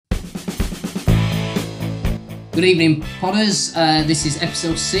Good evening, Podders. This is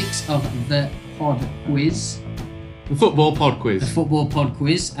episode 6 of the Pod Quiz. The Football Pod Quiz. The Football Pod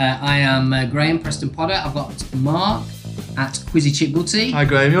Quiz. I am Graham Preston Podder. I've got Mark at Quizzy Chip Butty. Hi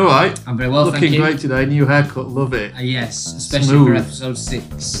Graham, you alright? I'm very well, thank you. Looking great today, new haircut, love it. Yes, especially Smooth. for episode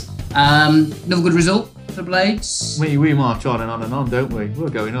 6. Another good result for the Blades. We march on and on, don't we? We're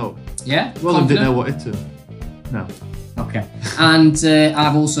going up. Yeah? Well, didn't know what it to. No. Okay. And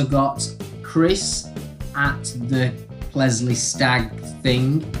I've also got Chris at the Plesley Stag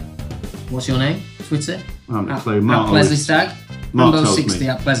thing. What's your name? Twitter? I haven't a At clue. Mark Plesley Stag. Mark Rambo tells 60 me.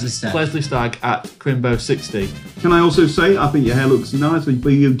 at Plesley Stag. Plesley Stag at Crimbo60. Can I also say, I think your hair looks nice, but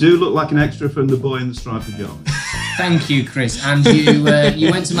you do look like an extra from The Boy in the Striped Pajamas. Thank you, Chris. And you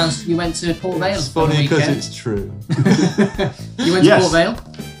went to Port Vale. It's for the funny because weekend. it's true. You went to Yes. Port Vale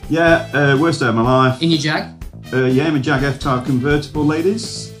Yeah, worst day of my life. in your Jag. Yeah, I'm a Jag F-Type convertible,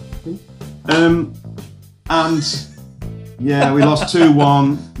 ladies. And yeah, we lost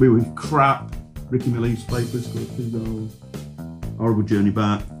 2-1. We were crap. Ricky Millie's played for us, scored 2 goals. Horrible journey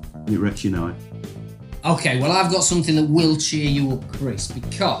back. It wrecks your night. Okay, well, I've got something that will cheer you up, Chris,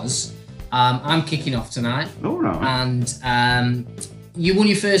 because I'm kicking off tonight, All right. and you won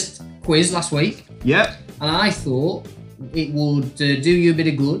your first quiz last week, Yep, and I thought it would do you a bit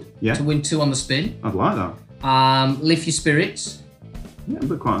of good Yeah. to win 2 on the spin, I'd like that. lift your spirits, Yeah,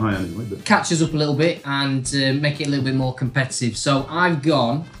 but quite high anyway. But catch us up a little bit, and make it a little bit more competitive. So I've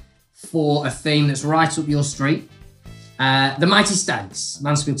gone for a theme that's right up your street. The Mighty Stags,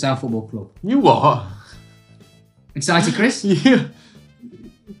 Mansfield Town Football Club. You what? Excited, Chris? Yeah.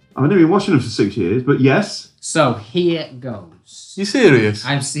 I've only been watching them for 6 years, but yes. So here goes. You serious?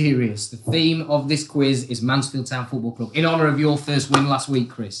 I'm serious. The theme of this quiz is Mansfield Town Football Club, in honour of your first win last week,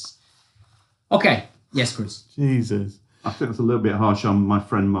 Chris. Okay. Yes, Chris. Jesus. I think that's a little bit harsh on my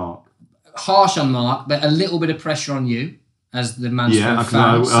friend Mark. Harsh on Mark, but a little bit of pressure on you as the Mansfield Yeah,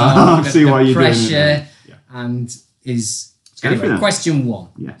 fan. I see why you're doing it. Pressure Yeah. and is... go for Anyway, that. question 1.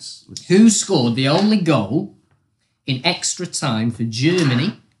 Yes. Who scored the only goal in extra time for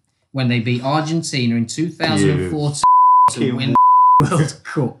Germany when they beat Argentina in 2014 to win the World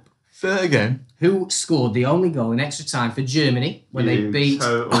Cup? Say that again. Who scored the only goal in extra time for Germany when they beat...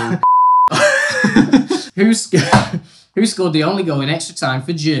 Total... Who scored the only goal in extra time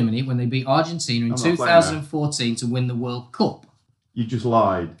for Germany when they beat Argentina in I'm not playing 2014 to win the World Cup? You just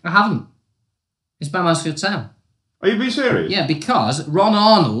lied. I haven't. It's by Mansfield Town. Are you being serious? Yeah, because Ron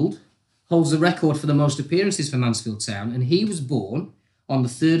Arnold holds the record for the most appearances for Mansfield Town, and he was born on the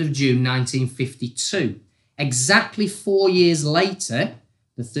 3rd of June 1952. Exactly 4 years later,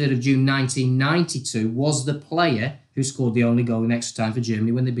 the 3rd of June 1992, was the player who scored the only goal in extra time for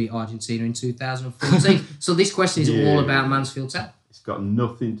Germany when they beat Argentina in 2014. So this question is all about Mansfield Town. It's got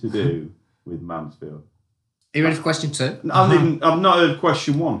nothing to do with Mansfield. Are you ready for question 2? I've not heard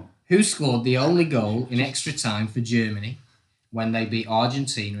question 1. Who scored the only goal in extra time for Germany when they beat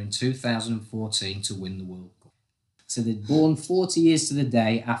Argentina in 2014 to win the World Cup? So they're born 40 years to the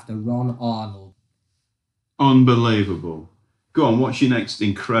day after Ron Arnold. Unbelievable. Go on, what's your next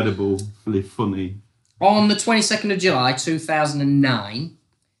incredibly funny? On the 22nd of July 2009,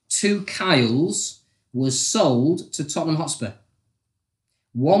 2 Kyles was sold to Tottenham Hotspur.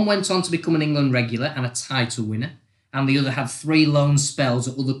 One went on to become an England regular and a title winner, and the other had 3 loan spells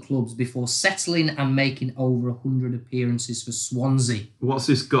at other clubs before settling and making over 100 appearances for Swansea. What's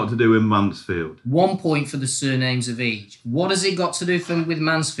this got to do with Mansfield? 1 point for the surnames of each. What has it got to do with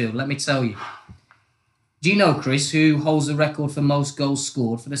Mansfield? Let me tell you. Do you know, Chris, who holds the record for most goals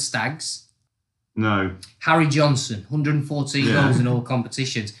scored for the Stags? No. Harry Johnson, 114 Yeah. goals in all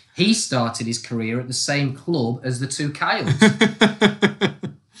competitions. He started his career at the same club as the 2 Kyles.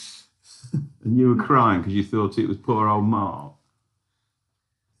 And you were crying because you thought it was poor old Mark.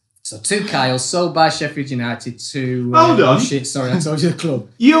 So 2 Kyles sold by Sheffield United to... Hold on. Shit, sorry, I told you the club.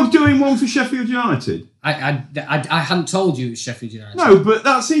 You're doing one for Sheffield United? I hadn't told you it was Sheffield United. No, but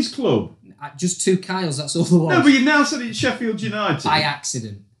that's his club. Just 2 Kyles, that's all there was. No, but you've now said it's Sheffield United. By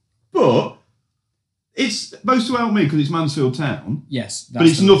accident. But it's supposed to help me because it's Mansfield Town. Yes. But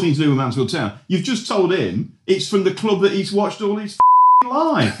it's nothing to do with Mansfield Town. You've just told him it's from the club that he's watched all his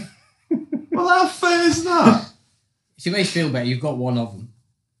life. Well, how fair is that? If it makes you feel better, you've got one of them.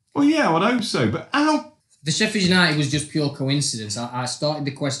 Well, yeah, I would hope so. But how? The Sheffield United was just pure coincidence. I started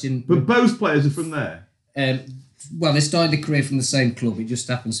the question... But both players are from there. Well, they started the career from the same club. It just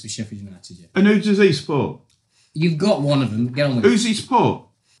happens to be Sheffield United, yeah. And who does he support? You've got one of them. Get on with it. Who's he support?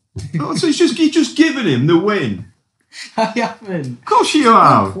 Oh, so you're just giving him the win. I haven't. Of course you No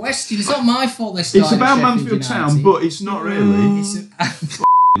have. question. It's not my fault they started It's about Sheffield Mansfield United. Town, but it's not really. It's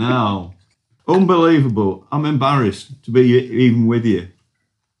No. Unbelievable. I'm embarrassed to be even with you.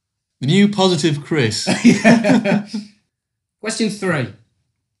 The new positive Chris. Question 3.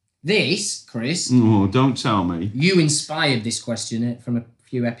 This, Chris, Oh, don't tell me. you inspired this question from a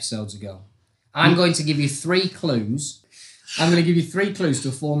few episodes ago. I'm going to give you 3 clues. I'm going to give you 3 clues to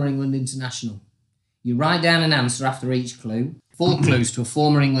a former England international. You write down an answer after each clue. 4 clues to a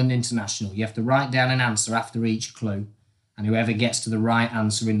former England international. You have to write down an answer after each clue. And whoever gets to the right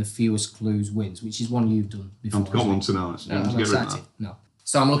answer in the fewest clues wins, which is one you've done before. I've got one tonight. So No, let's I'm get rid of excited. that. No.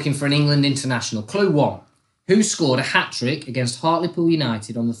 So I'm looking for an England international. Clue 1. Who scored a hat-trick against Hartlepool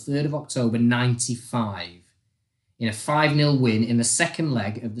United on the 3rd of October 95 in a 5-0 win in the second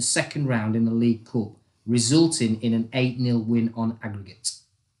leg of the second round in the League Cup, resulting in an 8-0 win on aggregate?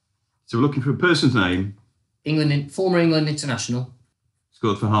 So we're looking for a person's name. Former England international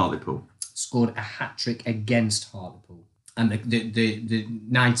Scored for Hartlepool. scored a hat-trick against Hartlepool. And the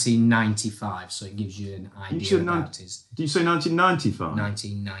 1995, so it gives you an idea about his Did you say 1995?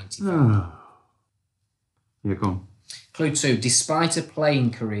 1995. Yeah, go on. Clue 2. Despite a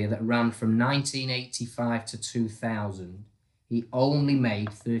playing career that ran from 1985 to 2000, he only made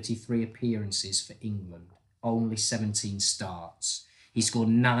 33 appearances for England, only 17 starts. He scored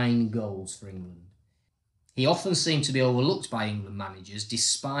 9 goals for England. He often seemed to be overlooked by England managers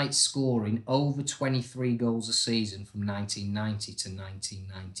despite scoring over 23 goals a season from 1990 to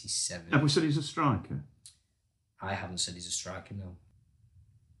 1997. Have we said he's a striker? I haven't said he's a striker, no.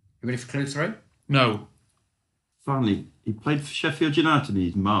 You ready for clue 3? No. Finally, he played for Sheffield United and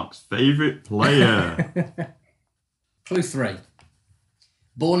he's Mark's favourite player. Clue 3.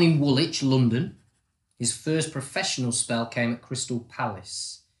 Born in Woolwich, London, his first professional spell came at Crystal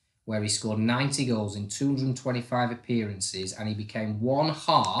Palace, where he scored 90 goals in 225 appearances, and he became one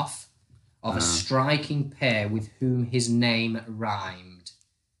half of a striking pair with whom his name rhymed.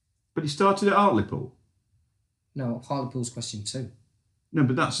 But he started at Hartlepool. No, Hartlepool's question 2. No,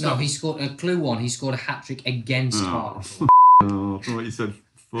 but that's No, not... he scored clue 1. He scored a hat-trick against Hartlepool. Oh, I thought you said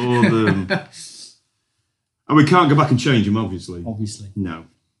for them. And we can't go back and change him, obviously. Obviously. No.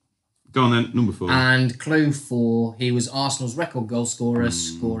 Go on then, number 4. And clue 4, he was Arsenal's record goal scorer,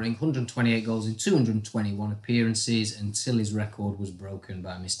 scoring 128 goals in 221 appearances until his record was broken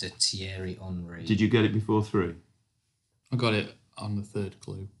by Mr. Thierry Henry. Did you get it before 3? I got it on the 3rd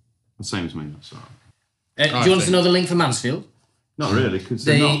clue. The same as me, that's all right. Do you want to know the link for Mansfield? Not really, because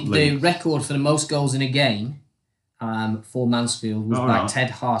they're not The linked. record for the most goals in a game for Mansfield was by right. Ted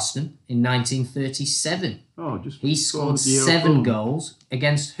Harston in 1937. Oh, just He scored the year 7 before. goals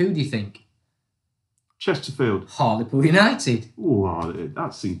against who do you think? Chesterfield. Hartlepool United. Wow,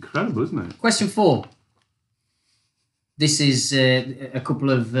 that's incredible, isn't it? Question 4. This is a couple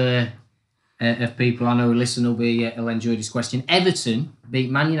of people I know who listen will enjoy this question. Everton beat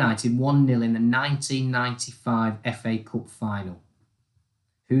Man United 1-0 in the 1995 FA Cup final.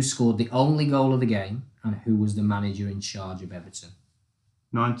 Who scored the only goal of the game and who was the manager in charge of Everton?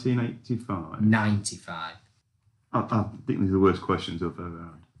 1985. 95. I think these are the worst questions I've ever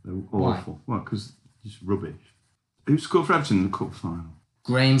had. They're awful. Well, because it's rubbish. Who scored for Everton in the cup final?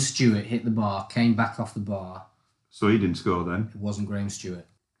 Graham Stewart hit the bar, came back off the bar. So he didn't score then? It wasn't Graham Stewart.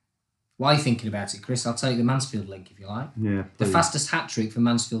 Why are you thinking about it, Chris? I'll take the Mansfield link if you like. Yeah, The please. fastest hat-trick for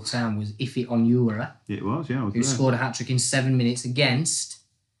Mansfield Town was Ife Onyeura, It was, yeah. I was who there. scored a hat-trick in 7 minutes against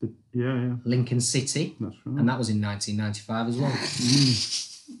Yeah, Lincoln City. that's right. And that was in 1995 as well.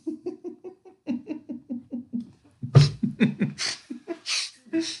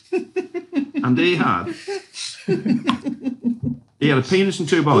 And he had a penis and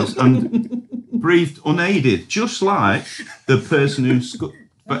 2 balls and breathed unaided, just like the person who scored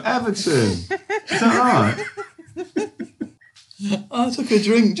for Everton. Is that right? I took a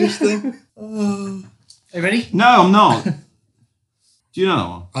drink just then. Are you ready? No, I'm not. Do you know that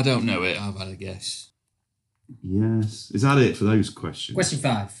one? I don't know it. I've had a guess. Yes. Is that it for those questions? Question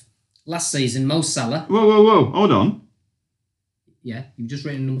 5. Last season, Mo Salah. Whoa. Hold on. Yeah, you've just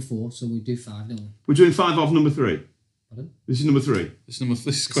written number 4, so we do 5, don't we? We're doing 5 off number 3. Pardon? This is number 3. This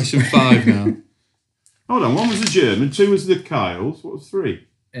is question 5 now. Hold on. 1 was the German, 2 was the Kyles. What was 3?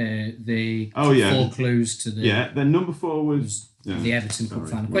 The Oh, yeah. 4 clues to the Yeah. Then number 4 was the Everton Cup Sorry.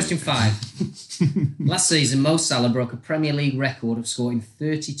 final. Question 5. Last season, Mo Salah broke a Premier League record of scoring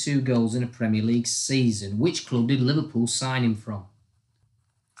 32 goals in a Premier League season. Which club did Liverpool sign him from?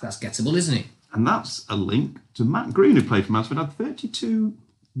 That's gettable, isn't it? And that's a link to Matt Green, who played for Mansfield, had 32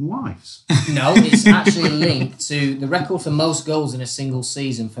 wives. No, it's actually linked to the record for most goals in a single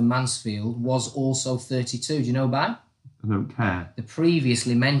season for Mansfield was also 32. Do you know by? I don't care. The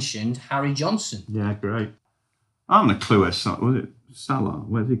previously mentioned Harry Johnson. Yeah, great. I haven't a clue where was it? Salah,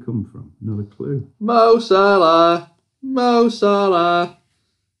 where did he come from? Another clue. Mo Salah. Mo Salah.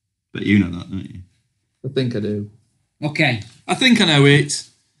 But you know that, don't you? I think I do. Okay. I think I know it.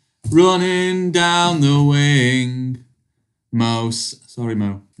 Running down the wing. Sorry,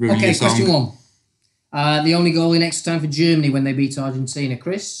 Mo. Ruining Okay, your song. question 1. The only goal in extra time for Germany when they beat Argentina,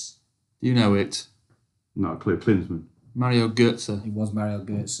 Chris? You know it. Not a clue. Klinsmann. Mario Götze. It was Mario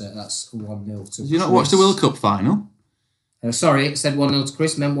Götze. That's 1-0 to Did you not watch the World Cup final? Sorry, it said 1-0 to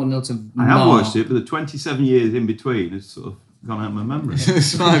Chris, meant 1-0 to I have Mark. watched it, but the 27 years in between has sort of gone out of my memory.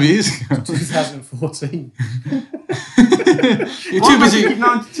 It's 5 years ago. 2014. You're too busy.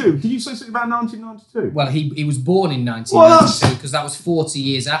 92. Did you say something about 1992? Well, he was born in 1992 because that was 40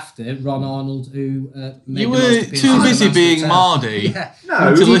 years after Ron Arnold, who made You the most were appearances too in busy Mansfield being Town. Mardy. Yeah.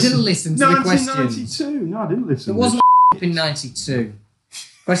 No, to You listen- didn't listen to the questions. 1992. No, I didn't listen. It wasn't in 92.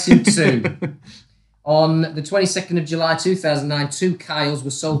 Question 2. On the 22nd of July 2009, 2 Kyles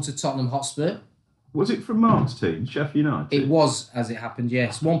were sold to Tottenham Hotspur. Was it from Mark's team, Sheffield United? It was, as it happened,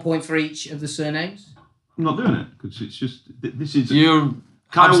 yes. 1 point for each of the surnames. I'm not doing it because it's just this is. You're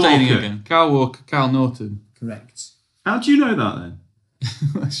Kyle abstaining Walker. again. Kyle Walker, Kyle Norton. Correct. How do you know that then?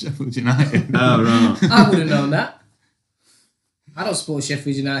 Sheffield United. Oh right. I would have known that. I don't support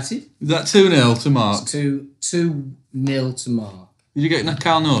Sheffield United. Is that 2-0 to Mark? It's 2-0 to Mark. Did you get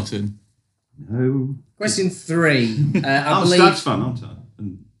Kyle Norton? No. Question 3. I I'm a believe. Stags fan, aren't I?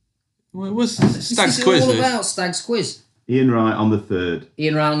 And Well, it was This Stag's is quiz. all this. about Stag's quiz. Ian Wright on the 3rd.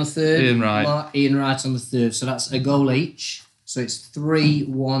 Ian Wright on the 3rd. Ian Wright. Mark, Ian Wright on the 3rd. So that's a goal each. So it's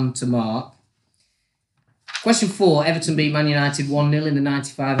 3-1 to Mark. Question 4. Everton beat Man United 1-0 in the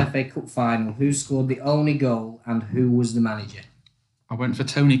 95 FA Cup final. Who scored the only goal and who was the manager? I went for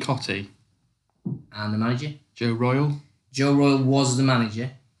Tony Cottee. And the manager? Joe Royal. Joe Royal was the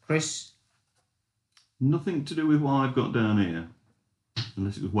manager. Chris? Nothing to do with what I've got down here,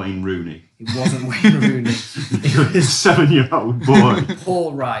 unless it was Wayne Rooney. It wasn't Wayne Rooney. It was a 7-year-old boy.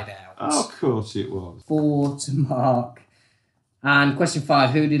 Paul Rideout. Oh, of course it was. 4 to Mark. And question 5.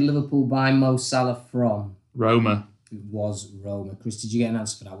 Who did Liverpool buy Mo Salah from? Roma. It was Roma. Chris, did you get an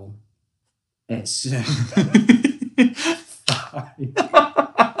answer for that one? It's 5-1.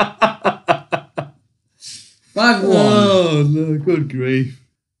 Oh, no, good grief.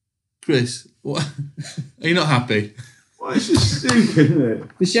 Chris, what? Are you not happy? Well, it's just stupid, isn't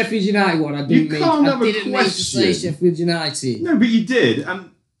it? The Sheffield United one, I You didn't can't have a mean to say question. Sheffield United. No, but you did, and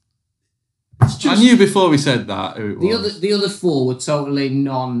it's just. I knew before we said that who it was. The other 4 were totally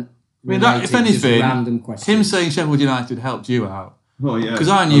non. I mean, that, if anything, random questions. him saying Sheffield United helped you out. Oh yeah. Because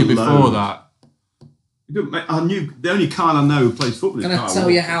I knew A before load. that. I knew the only Kyle I know who plays football is Can I Kyle tell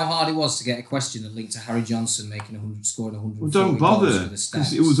you Walker. how hard it was to get a question that linked to Harry Johnson scoring 100? Well, don't bother,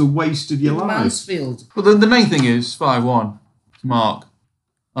 because it was a waste of your life. Mansfield. Well, the main thing is 5-1 to Mark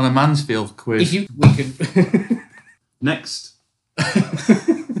on a Mansfield quiz. We could. Next.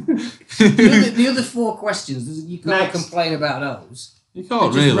 the other 4 questions, you can't Next. complain about those. You They're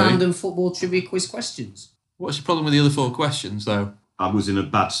can't just really. random football trivia quiz questions. What's your problem with the other 4 questions, though? I was in a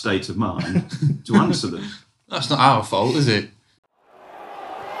bad state of mind to answer them. That's not our fault, is it?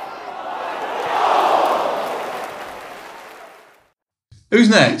 Who's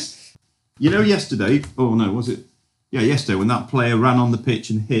next? You know, yesterday. Oh no, was it? Yeah, yesterday when that player ran on the pitch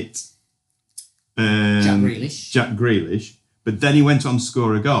and hit Jack Grealish. Jack Grealish, but then he went on to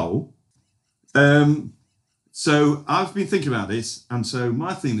score a goal. So I've been thinking about this, and so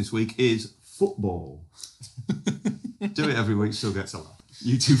my theme this week is football. Do it every week, still gets a laugh.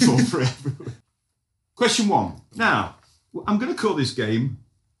 You two fall for it every week. Question 1. Now, I'm going to call this game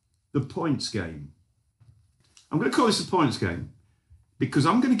the points game. I'm going to call this the points game because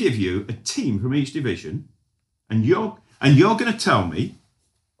I'm going to give you a team from each division, and you're going to tell me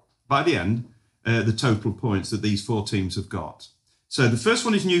by the end the total points that these 4 teams have got. So the first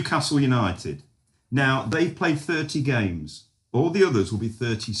one is Newcastle United. Now, they've played 30 games. All the others will be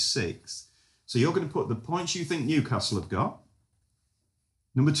 36. So you're going to put the points you think Newcastle have got.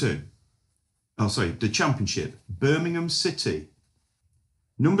 Number 2. Oh, sorry, the Championship. Birmingham City.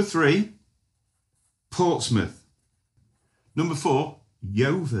 Number 3. Portsmouth. Number 4.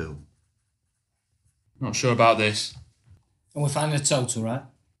 Yeovil. Not sure about this. And we're finding a total, right?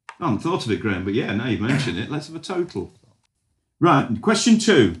 I haven't thought of it, Graham, but yeah, now you've mentioned it, let's have a total. Right, question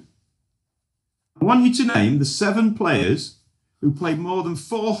 2. I want you to name the 7 players who played more than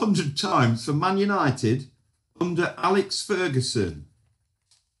 400 times for Man United under Alex Ferguson.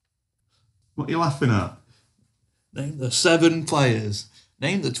 What are you laughing at? Name the 7 players.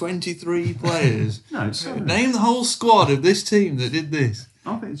 Name the 23 players. No, it's Name the whole squad of this team that did this.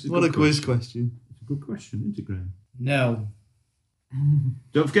 I think it's What a quiz question. It's a good question, isn't it, Graham? No.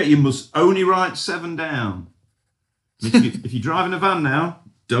 Don't forget, you must only write 7 down. If you're driving a van now,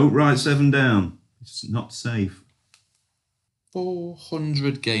 don't write 7 down. It's not safe.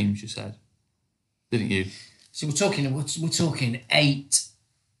 400 games, you said, didn't you? So we're talking 8,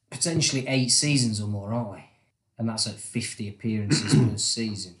 potentially 8 seasons or more, aren't we? And that's at 50 appearances per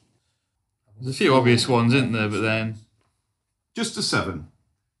season. There's a few obvious ones, isn't there? But then, Just a 7.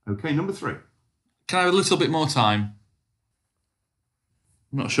 Okay, number 3. can I have a little bit more time?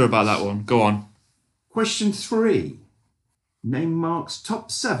 I'm not sure about that one. Go on. Question 3. Name Mark's top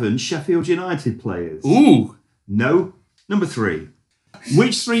 7 Sheffield United players. Ooh! No. Number 3.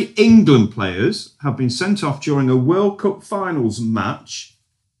 Which 3 England players have been sent off during a World Cup finals match?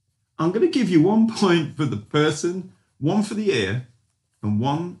 I'm going to give you 1 point for the person, 1 for the year, and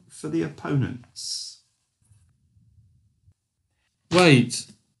 1 for the opponents. Wait.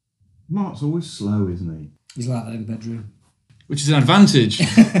 Mark's always slow, isn't he? He's like that in the bedroom. Which is an advantage.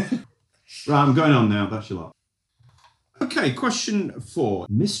 Right, I'm going on now. That's your lot. Okay, question 4.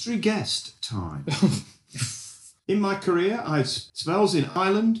 Mystery guest time. In my career, I had spells in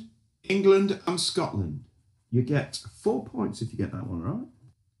Ireland, England, and Scotland. You get 4 points if you get that one right.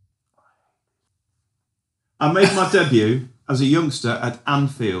 I made my debut as a youngster at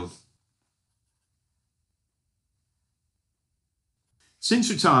Anfield.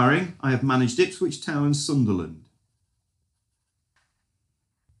 Since retiring, I have managed Ipswich Town and Sunderland.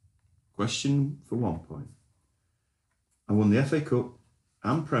 Question for 1 point. I won the FA Cup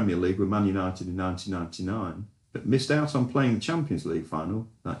and Premier League with Man United in 1999, but missed out on playing the Champions League final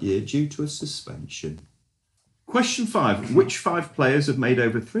that year due to a suspension. Question 5. Which 5 players have made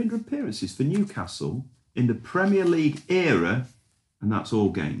over 300 appearances for Newcastle in the Premier League era, and that's all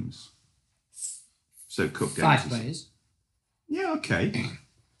games? So cup games. 5 players. Yeah, okay.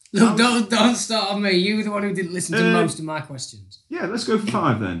 Look, don't start on me. You were the one who didn't listen to most of my questions. Yeah, let's go for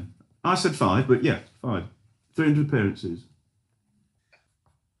 5 then. I said 5, but yeah, 5. 300 appearances.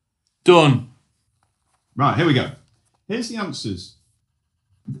 Done. Right, here we go. Here's the answers.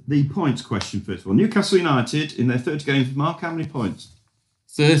 The points question first of all. Newcastle United, in their 30 games, Mark, how many points?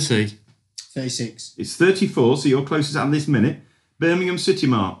 30. 36. It's 34, so you're closest at this minute. Birmingham City,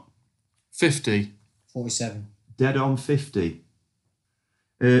 Mark. 50. 47. Dead on 50.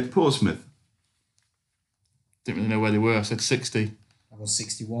 Portsmouth. Didn't really know where they were. I said 60. I was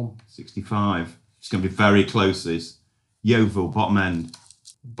 61. 65. It's going to be very close, this. Yeovil, bottom end.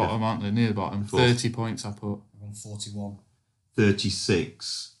 Bottom, aren't they? Near the bottom. 30 points I put. I won 41.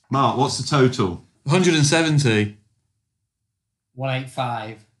 36. Mark, what's the total? 170.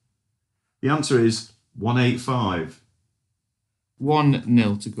 185. The answer is 185.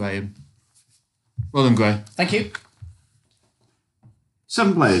 1-0 to Graham. Well done, Gray. Thank you.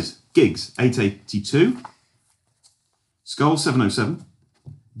 7 players. Giggs, 882. Scholes, 707.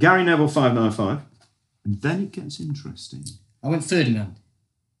 Gary Neville, 595. And then it gets interesting. I went Ferdinand.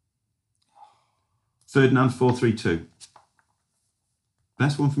 Ferdinand, 432.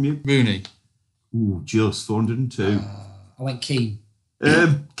 Best one from you? Rooney. Ooh, just 402. I went Keane.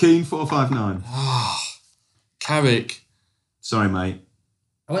 Keane, 459. Carrick. Sorry, mate.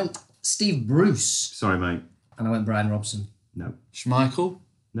 I went Steve Bruce. Sorry, mate. And I went Brian Robson. No. Schmeichel.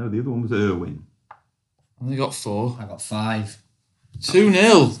 No, the other one was Irwin. I only got 4. I got 5.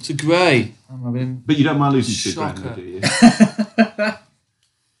 2-0 to Gray. I'm having But you don't mind losing 2 Shocker. grand, do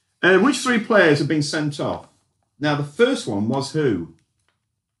you? Which 3 players have been sent off? Now, the first one was who?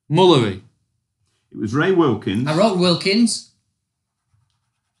 Mullery. It was Ray Wilkins. I wrote Wilkins.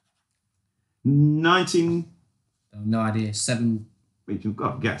 19... No idea. 7, Wait, you've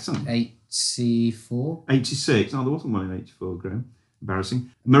got to guess, haven't you? 84. 86. No, there wasn't one in 84, Graham.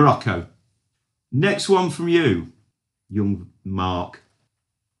 Embarrassing. Morocco. Next one from you, young Mark.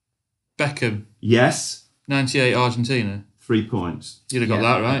 Beckham. Yes. 98 Argentina. 3 points. You'd have got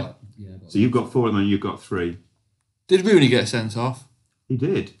that right. I got So you've got 4 and then you've got 3. Did Rooney get sent off? He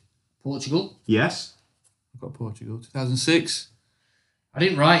did. Portugal. Yes. I've got Portugal. 2006. I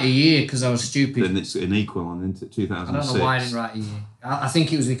didn't write a year because I was stupid. Then it's an equal on into 2006. I don't know why I didn't write a year. I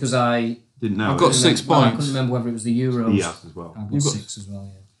think it was because I Didn't know. I've got it. 6 well, I points. couldn't remember whether it was the Euros. He has as well. I got You've got- 6 as well,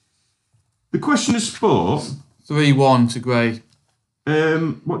 yeah. The question of sport. 3-1 to Gray.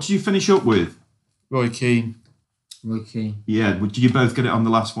 What did you finish up with? Roy Keane. Roy Keane. Yeah, did you both get it on the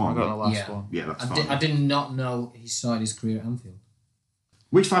last I one? got the last Yeah. one. Yeah, that's I fine. did not know he started his career at Anfield.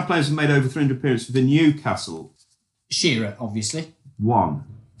 Which 5 players have made over 300 appearances for Newcastle? Shearer, obviously. 1.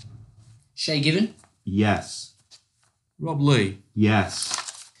 Shay Given. Yes. Rob Lee.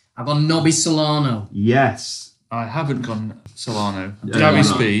 Yes. I've gone Nobby Solano. Yes. I haven't gone Solano. Yeah, Gary why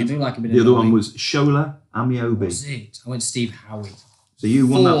not? I Speed. do like a bit The of other Nobby. one was Shola Amiobi. What was it? I went Steve Howie. So you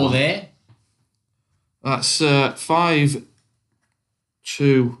won that 4 one. there. That's 5-2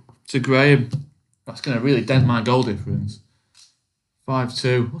 to Graham. That's going to really dent my goal difference.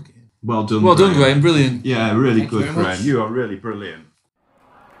 5-2. Look at him. Well done. Well done, Graham. Brilliant. Yeah, really Thank you good, very Graham. much. You are really brilliant.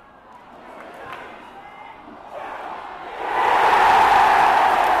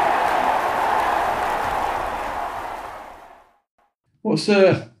 What's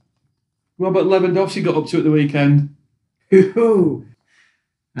Robert Lewandowski got up to at the weekend? Who?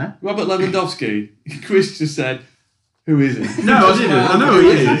 Robert Lewandowski. Chris just said, who is he? No, I didn't. I know he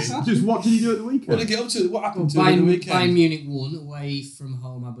is. Just what did he do at the What did he weekend? get up to? What happened to him at the Bayern weekend? Munich won away from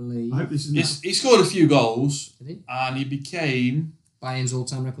home, I believe. I hope this is He scored a few goals Did he? and he became, Bayern's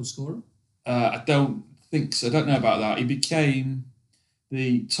all-time record scorer. I don't think so, I don't know about that. He became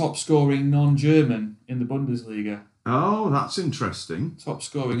the top scoring non-German in the Bundesliga. Oh, that's interesting. Top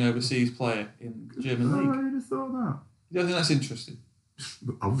scoring overseas player in the German I league. would have thought that. You don't think that's interesting?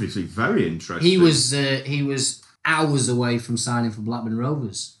 Obviously, very interesting. He was hours away from signing for Blackburn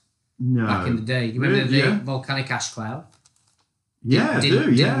Rovers no. back in the day. You remember Really? the Yeah. volcanic ash cloud? Yeah, I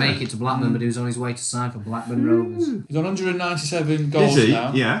do. Yeah. Didn't make it to Blackburn, but he was on his way to sign for Blackburn Rovers. He's on 197 goals Is he?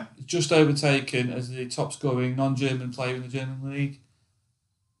 now. Yeah. He's just overtaken as the top scoring non-German player in the German league.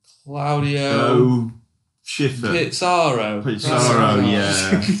 Claudio Oh, Schiffer. Pizarro. Pizarro,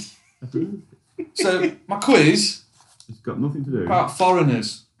 yeah. So, my quiz It's got nothing to do. about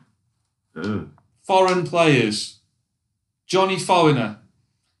foreigners. Foreign players. Johnny Foreigner.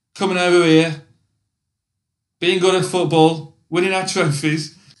 Coming over here. Being good at football. Winning our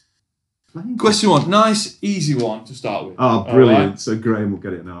trophies. Question 1. Nice, easy one to start with. Oh, brilliant. So Graham will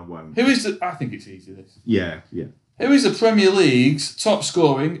get it now, I won't. Who is the... I think it's easy, this. Yeah, yeah. Who is the Premier League's top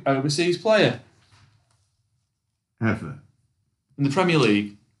scoring overseas player? Ever. In the Premier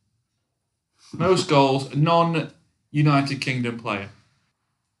League. Most goals, non-United Kingdom player.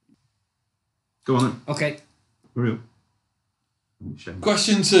 Go on then. Okay. Hurry up.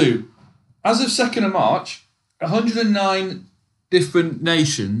 Question 2. As of 2nd of March, 109 different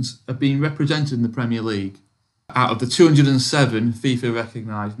nations have been represented in the Premier League out of the 207 FIFA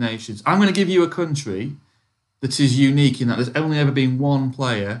recognised nations. I'm going to give you a country that is unique in that there's only ever been one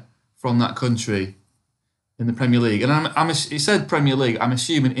player from that country in the Premier League. And it said Premier League, I'm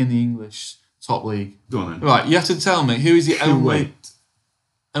assuming in the English top league. Go on then. Right, you have to tell me who is the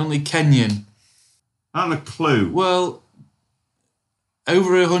only Kenyan. I have a clue. Well,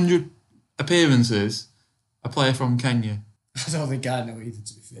 over 100 appearances, a player from Kenya. I don't think I know either,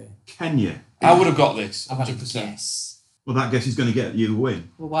 to be fair. Kenya. I would have got this. I've had a 100%. guess. Well, that guess is going to get you the win.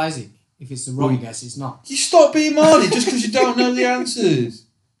 Well, why is it? If it's the wrong guess, it's not. You stop being Marty just because you don't know the answers.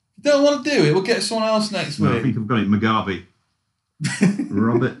 You don't want to do it, we'll get someone else next No, I week. think I've got it. Mugabe.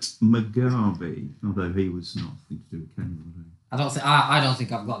 Robert Mugabe. Although he was nothing to do with Kenya, was he? I don't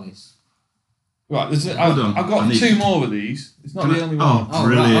think I've got this. Right, Hold on, I've got I need- 2 more of these. It's not Can the I- only oh. one. Oh,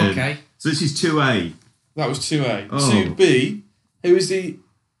 Brilliant. right, okay. So this is 2A. That was 2A. Oh. 2B, who is the,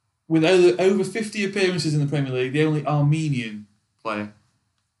 with over 50 appearances in the Premier League, the only Armenian player.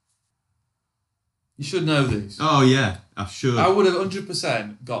 You should know this. Oh, yeah. I should. I would have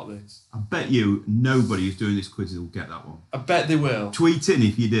 100% got this. I bet you nobody who's doing this quiz will get that one. I bet they will. Tweet in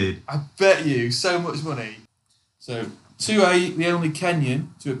if you did. I bet you so much money. So, 2A, the only Kenyan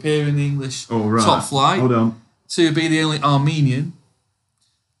to appear in the English All right. top flight. Hold on. 2B, the only Armenian.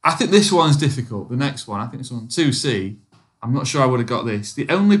 I think this one's difficult. The next one, I think this one, 2C. I'm not sure I would have got this. The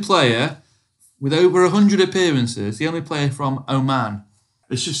only player with over 100 appearances, the only player from Oman.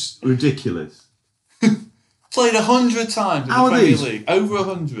 It's just ridiculous. Played 100 times in How the are Premier these? League. Over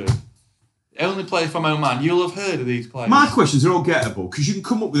 100. The only player from Oman. You'll have heard of these players. My questions are all gettable because you can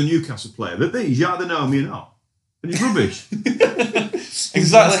come up with a Newcastle player. But these, you either know them or you're not. And it's rubbish.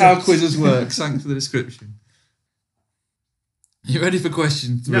 Exactly how quizzes work. Thanks for the description. You ready for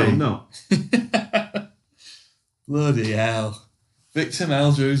question 3? No. Bloody hell. Victor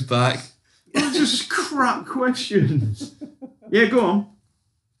Meldrew's back. They're just crap questions. Yeah, go on.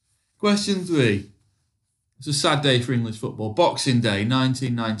 Question 3. It's a sad day for English football. Boxing Day,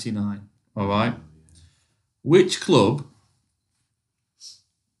 1999. All right. Which club,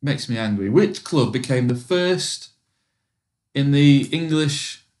 makes me angry, which club became the first in the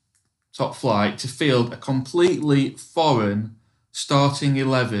English top flight to field a completely foreign starting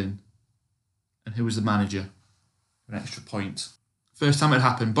 11? And who was the manager? An extra point. First time it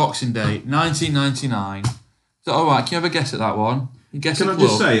happened, Boxing Day, 1999. Is that all right? Can you have a guess at that one? You guess Can a I club?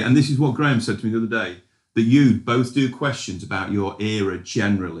 just say, and this is what Graham said to me the other day, that you both do questions about your era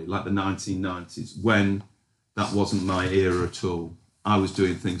generally, like the 1990s, when that wasn't my era at all. I was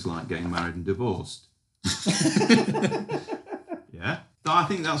doing things like getting married and divorced. Yeah? I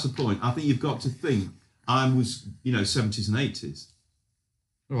think that's the point. I think you've got to think. I was, 70s and 80s.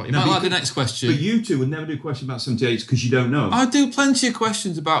 All right, you might like the next question. But you two would never do a question about 78s because you don't know. I do plenty of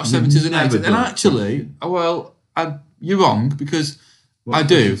questions about 70s and 80s. And actually, you're wrong because I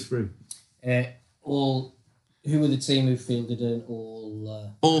do. Who were the team who fielded an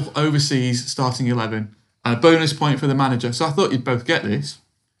all overseas starting 11 and a bonus point for the manager. So I thought you'd both get this.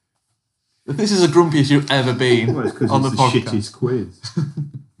 But this is the grumpiest you've ever been on the podcast. It's the shittest quiz.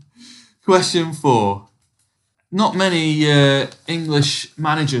 Question 4. Not many English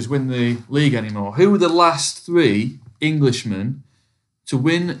managers win the league anymore. Who were the last 3 Englishmen to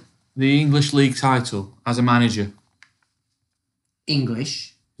win the English league title as a manager?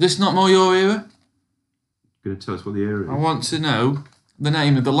 English. Is this not more your era? Going to tell us what the era is? I want to know the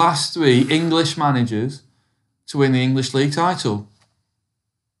name of the last 3 English managers to win the English league title.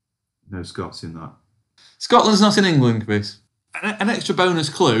 No Scots in that. Scotland's not in England, Chris. An extra bonus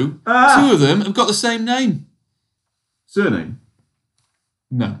clue. 2 of them have got the same name. Surname?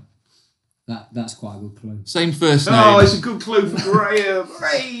 No. That's quite a good clue. Same first name. Oh, it's a good clue for Graham.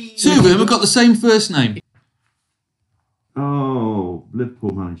 Hey. 2 of them have got the same first name. Oh,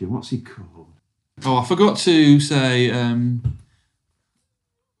 Liverpool manager. What's he called? Oh, I forgot to say,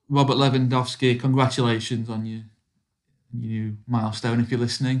 Robert Lewandowski, congratulations on your new milestone if you're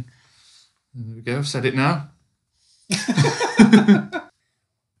listening. There we go, I've said it now. You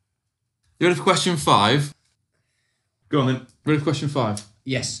ready for question 5? Go on then. Ready for question 5?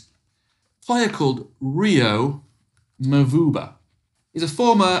 Yes. Player called Rio Mavuba. He's a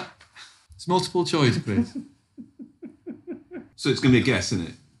former... It's multiple choice, Chris. So it's going to be a guess, isn't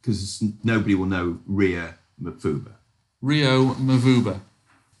it? Because nobody will know Rio Mavuba. Rio Mavuba.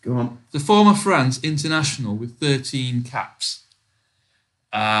 Go on. The former France international with 13 caps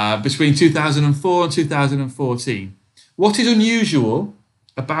between 2004 and 2014. What is unusual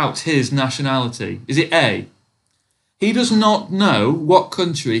about his nationality? Is it A, he does not know what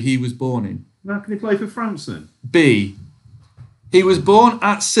country he was born in? How can he play for France then? B, he was born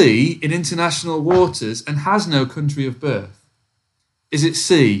at sea in international waters and has no country of birth? Is it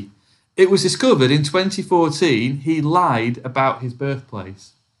C, it was discovered in 2014 he lied about his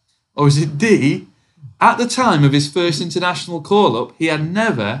birthplace? Or is it D, at the time of his first international call-up, he had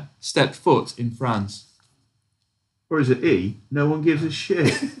never stepped foot in France? Or is it E, no one gives a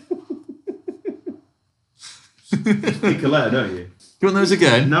shit? Pick a letter, don't you? Do you want those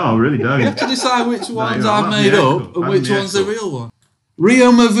again? No, I really don't. You have to decide which ones No, I've made up and which the one's the echo. real one.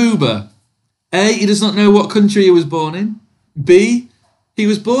 Rio Mavuba. A, he does not know what country he was born in. B, he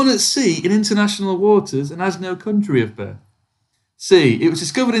was born at sea in international waters and has no country of birth. C, it was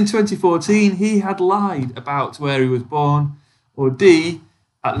discovered in 2014 he had lied about where he was born. Or D,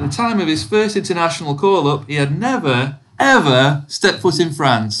 at the time of his first international call-up, he had never, ever stepped foot in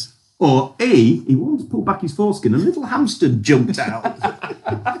France. Or E, he once pulled back his foreskin and a little hamster jumped out.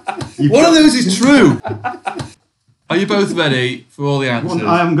 One of those is true. Are you both ready for all the answers?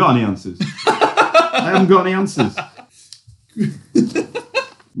 I haven't got any answers. I haven't got any answers.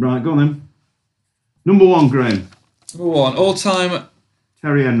 Right, go on then. Number 1, Graham. Number 1, all-time...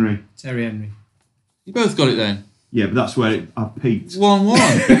 Terry Henry. Terry Henry. You both got it then? Yeah, but that's where I peaked.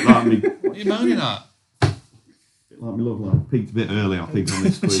 1-1. Bit like me, What are you moaning at? bit like me love life. Peaked a bit early, I think, on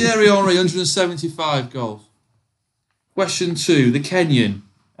this quiz. Thierry Henry, 175 goals. Question 2, the Kenyan.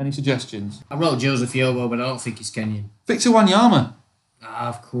 Any suggestions? I wrote Joseph Yobo, but I don't think he's Kenyan. Victor Wanyama.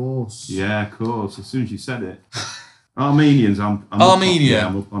 Of course. Yeah, of course. As soon as you said it. Armenians, I'm Armenia. Yeah,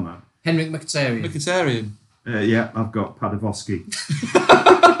 I'm up on that. Henrik Mkhitaryan. Mkhitaryan. Yeah, I've got Padovsky.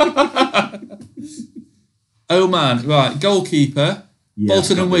 Oh man, right. Goalkeeper. Yeah,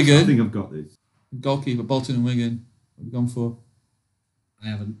 Bolton I've and got this. Wigan. I think I've got this. Goalkeeper, Bolton and Wigan. What have you gone for? I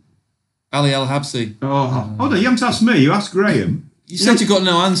haven't. Ali El Habsi. Oh, hold on, you haven't asked me, you asked Graham. You said you got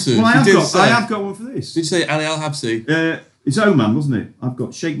no answers. Well, I You have got one for this. Did you say Ali El Habsi? It's Oman, wasn't it? I've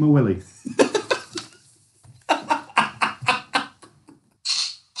got Sheikh Mawili.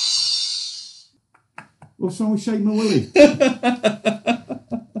 What's wrong with Sheikh Mawili?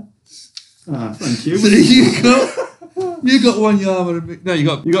 Thank you. So you got Wanyama and no, you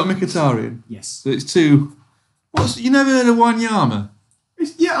got Mkhitaryan. Yes. So it's 2. You never heard of Wanyama?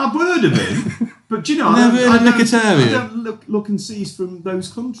 Yeah, I've heard of him, but do you know, I Never heard of Mkhitaryan? don't look and see he's from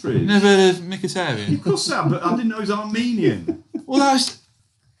those countries. You never heard of Mkhitaryan? Of course I have, but I didn't know he was Armenian. Well, that's...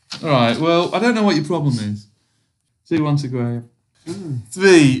 Alright, well, I don't know what your problem is. 2-1 to Graham.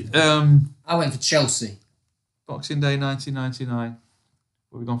 3, I went for Chelsea. Boxing Day 1999.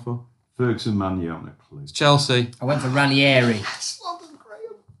 What have we gone for? Ferguson Mannion, please. Chelsea. I went for Ranieri.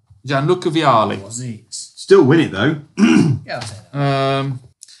 Gianluca Vialli. Was it? Still win it though. Yeah, I'll say that.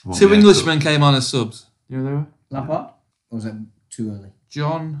 Won't Two be Englishmen came on as subs. You know who they were? Lampard? Or was that too early?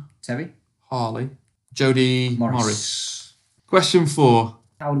 John Terry? Harley, Jody Morris. Morris. Question 4.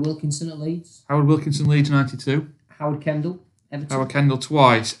 Howard Wilkinson at Leeds? Howard Wilkinson, Leeds 92. Howard Kendall? Everton? Howard Kendall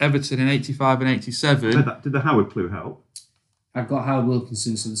twice. Everton in 85 and 87. Did the Howard clue help? I've got Howard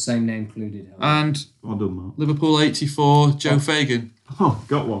Wilkinson, so the same name included. Howard. And Well done, Mark. Liverpool 84, Joe Fagan. Oh,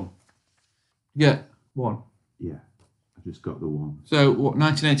 got one. Yeah, 1. Yeah, I just got the one. So, what,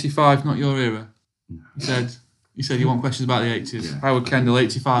 1985, not your era? No. You said you want questions about the 80s. Yeah. Howard Kendall,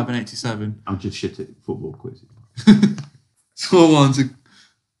 85 and 87. I'm just shit at football quizzes. 4-1 to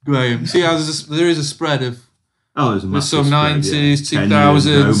Graham. See how there is a spread of Oh, there's a there's massive some spread, 90s, yeah.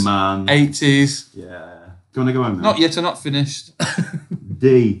 2000s, No man. 80s. Yeah. Do you want to go home now? Not yet, I'm not finished.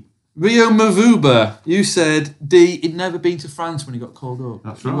 D. Rio Mavuba, you said D, he'd never been to France when he got called up.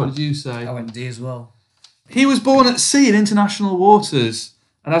 That's What right. did you say? I went D as well. He was born at sea in international waters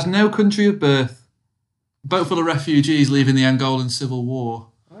and has no country of birth. Boat full of refugees leaving the Angolan Civil War.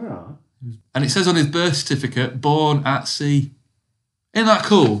 Alright. And it says on his birth certificate, born at sea. Isn't that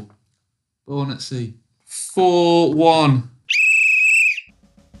cool? Born at sea. 4-1.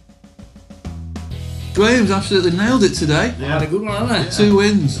 Graham's absolutely nailed it today. Had a good one, haven't I? 2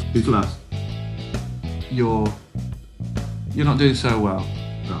 wins. Who's last? You're not doing so well.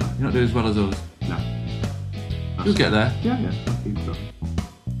 Right. You're not doing as well as us. No. You'll get there. Yeah. I'll keep going.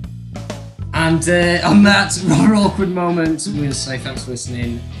 And on that rather awkward moment, we'll say thanks for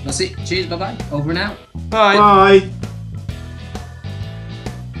listening. That's it. Cheers, bye-bye. Over and out. Bye. Bye.